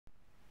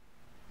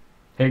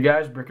Hey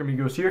guys,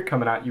 Brickamigos here,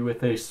 coming at you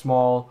with a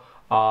small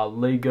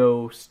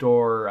Lego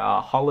store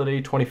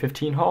holiday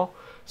 2015 haul.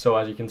 So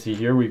as you can see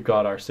here, we've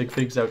got our sig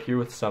figs out here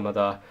with some of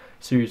the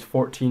Series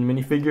 14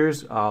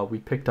 minifigures. We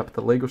picked up at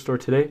the Lego store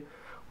today.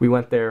 We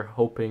went there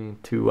hoping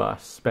to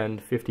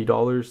spend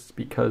 $50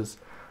 because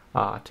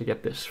to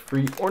get this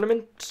free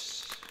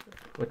ornament,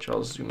 which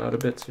I'll zoom out a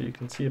bit so you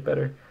can see it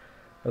better.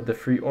 The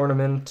free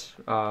ornament,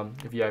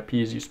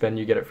 VIPs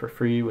you get it for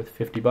free with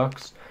 50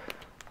 bucks.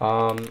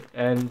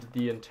 And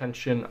the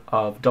intention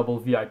of double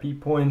VIP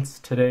points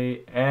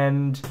today,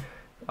 and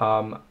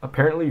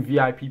apparently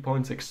VIP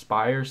points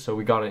expire, so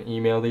we got an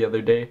email the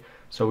other day,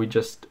 so we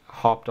just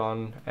hopped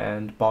on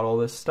and bought all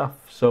this stuff.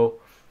 So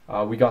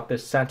we got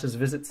this Santa's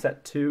Visit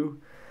set 2,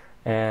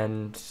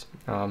 and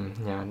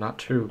yeah, not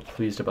too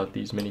pleased about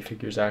these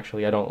minifigures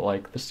actually. I don't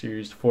like the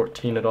Series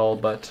 14 at all,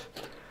 but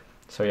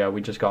so yeah, we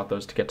just got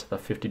those to get to the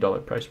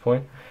 $50 price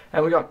point.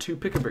 And we got two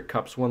Pick-a-Brick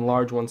cups, one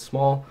large, one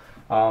small.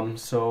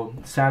 So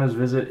Santa's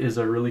Visit is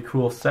a really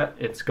cool set.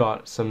 It's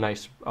got some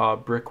nice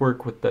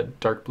brickwork with the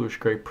dark bluish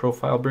gray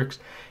profile bricks,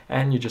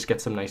 and you just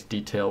get some nice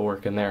detail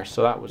work in there.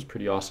 So that was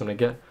pretty awesome to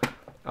get.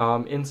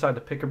 Inside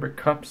the Pick-a-Brick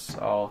cups,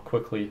 I'll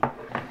quickly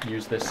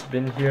use this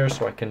bin here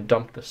so I can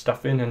dump the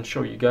stuff in and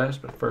show you guys.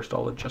 But first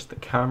I'll adjust the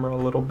camera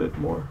a little bit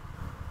more.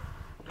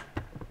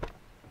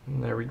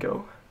 And there we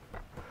go.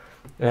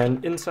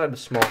 And inside the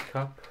small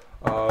cup,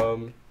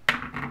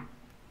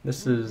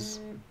 this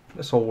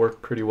will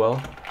work pretty well.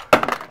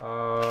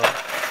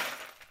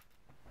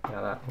 Yeah,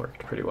 that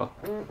worked pretty well.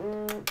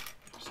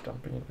 Just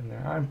dumping it in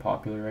there. I'm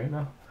popular right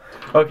now.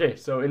 Okay,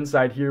 so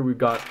inside here we've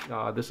got,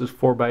 this is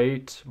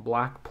 4x8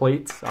 black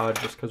plates,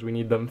 just because we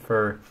need them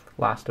for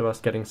Last of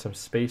Us getting some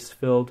space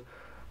filled.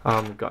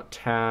 We've got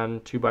tan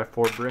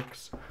 2x4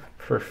 bricks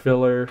for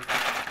filler.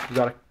 We've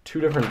got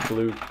two different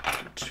blue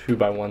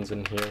 2x1s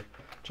in here,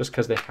 just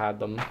because they had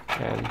them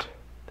and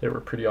they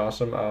were pretty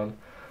awesome.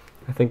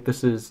 I think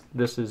this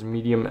is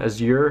medium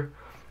azure,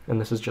 and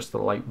this is just the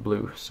light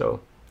blue, so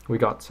we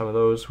got some of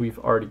those. We've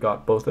already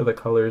got both of the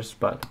colors,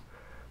 but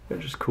they're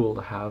just cool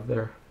to have.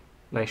 They're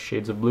nice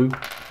shades of blue.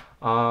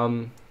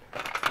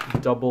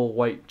 Double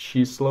white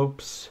cheese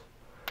slopes.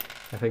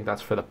 I think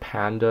that's for the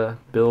panda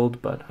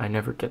build, but I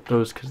never get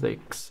those because they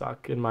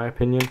suck in my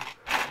opinion.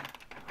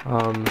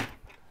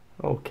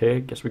 Okay,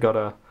 guess we got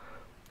a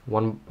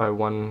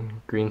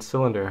 1x1 green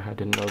cylinder. I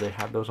didn't know they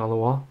had those on the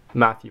wall.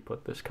 Matthew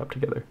put this cup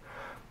together.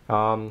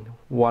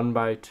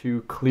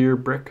 1x2 clear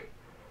brick.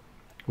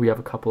 We have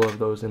a couple of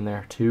those in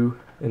there too,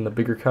 in the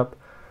bigger cup.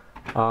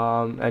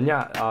 And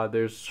yeah,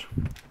 there's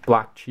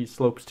black cheese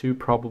slopes too,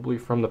 probably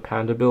from the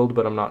panda build,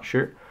 but I'm not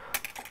sure.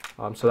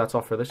 So that's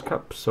all for this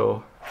cup.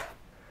 So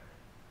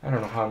I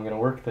don't know how I'm gonna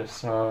work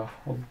this.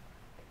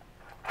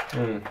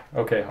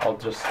 Okay, I'll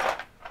just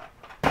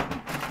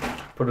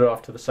put it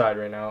off to the side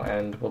right now,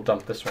 and we'll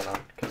dump this one out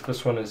because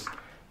this one is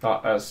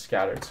not as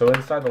scattered. So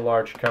inside the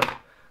large cup,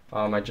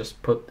 I just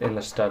put in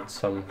the studs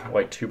some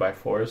white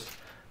 2x4s.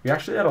 We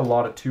actually had a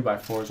lot of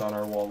 2x4s on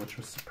our wall, which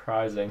was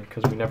surprising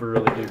because we never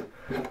really do.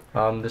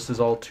 This is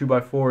all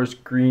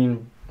 2x4s,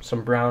 green,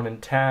 some brown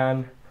and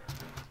tan.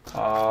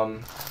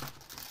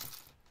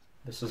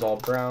 This is all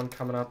brown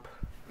coming up.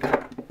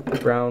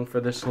 Brown for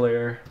this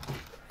layer.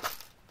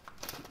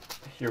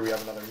 Here we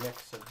have another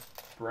mix of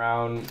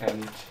brown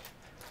and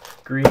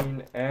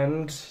green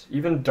and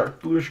even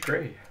dark bluish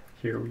gray.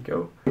 Here we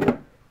go.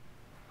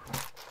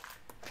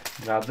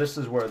 Now this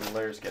is where the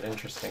layers get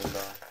interesting, the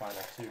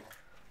final two.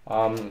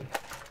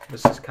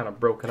 This is kind of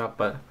broken up,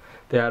 but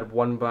they had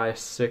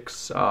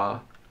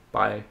 1x6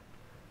 by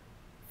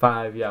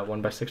 5, yeah,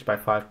 1x6 by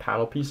 5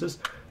 panel pieces.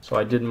 So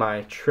I did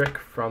my trick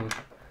from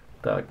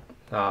the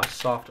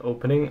soft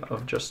opening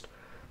of just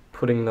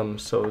putting them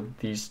so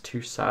these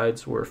two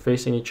sides were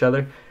facing each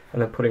other,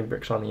 and then putting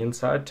bricks on the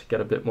inside to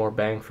get a bit more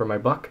bang for my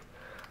buck.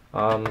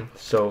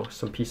 So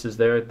some pieces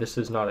there. This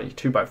is not a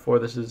 2x4.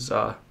 This is,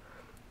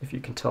 if you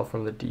can tell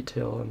from the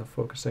detail and the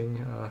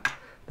focusing,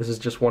 this is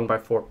just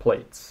 1x4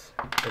 plates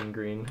in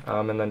green,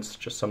 and then it's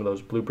just some of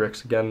those blue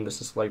bricks again.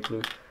 This is light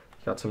blue.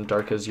 Got some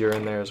dark azure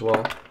in there as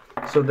well.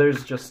 So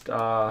there's just,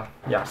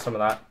 yeah, some of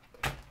that.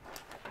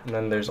 And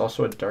then there's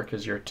also a dark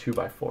azure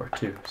 2x4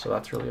 too, so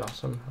that's really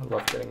awesome. I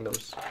love getting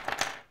those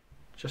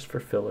just for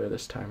filler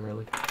this time,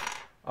 really.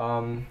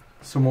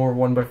 Some more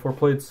 1x4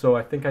 plates. So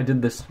I think I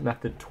did this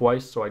method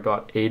twice, so I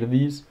got 8 of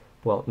these.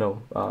 Well,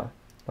 no,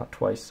 not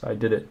twice. I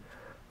did it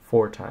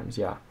 4 times,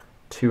 yeah.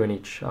 2 in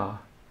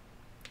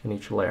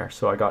each layer.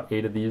 So I got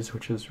 8 of these,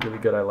 which is really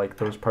good. I like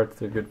those parts.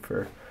 They're good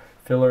for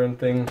filler and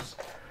things.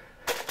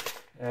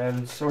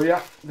 And so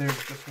yeah,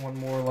 there's just one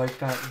more like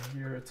that in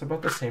here. It's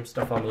about the same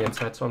stuff on the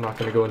inside, so I'm not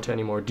going to go into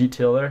any more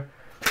detail there.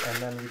 And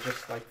then we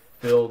just like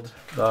filled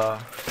the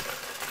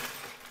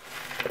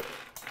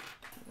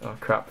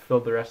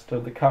filled the rest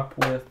of the cup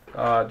with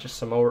just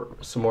some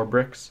more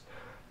bricks.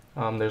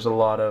 There's a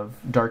lot of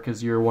dark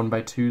azure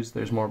 1x2s.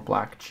 There's more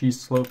black cheese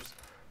slopes,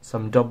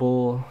 some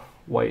double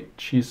white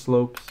cheese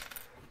slopes,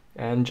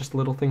 and just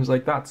little things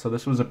like that. So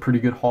this was a pretty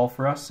good haul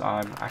for us.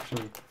 I'm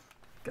actually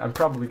I'm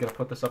probably gonna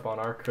put this up on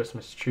our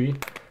Christmas tree,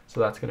 so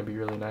that's gonna be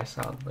really nice.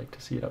 I'd like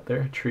to see it up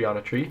there, a tree on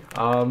a tree.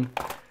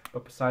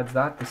 But besides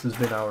that, this has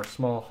been our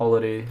small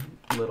holiday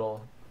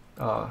little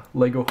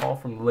Lego haul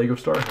from the Lego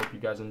store. I hope you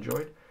guys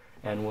enjoyed,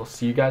 and we'll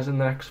see you guys in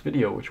the next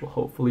video, which will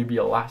hopefully be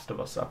a Last of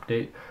Us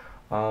update.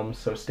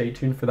 So stay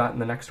tuned for that in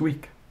the next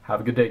week.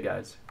 Have a good day,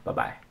 guys. Bye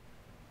bye.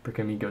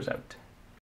 Brickamigos out.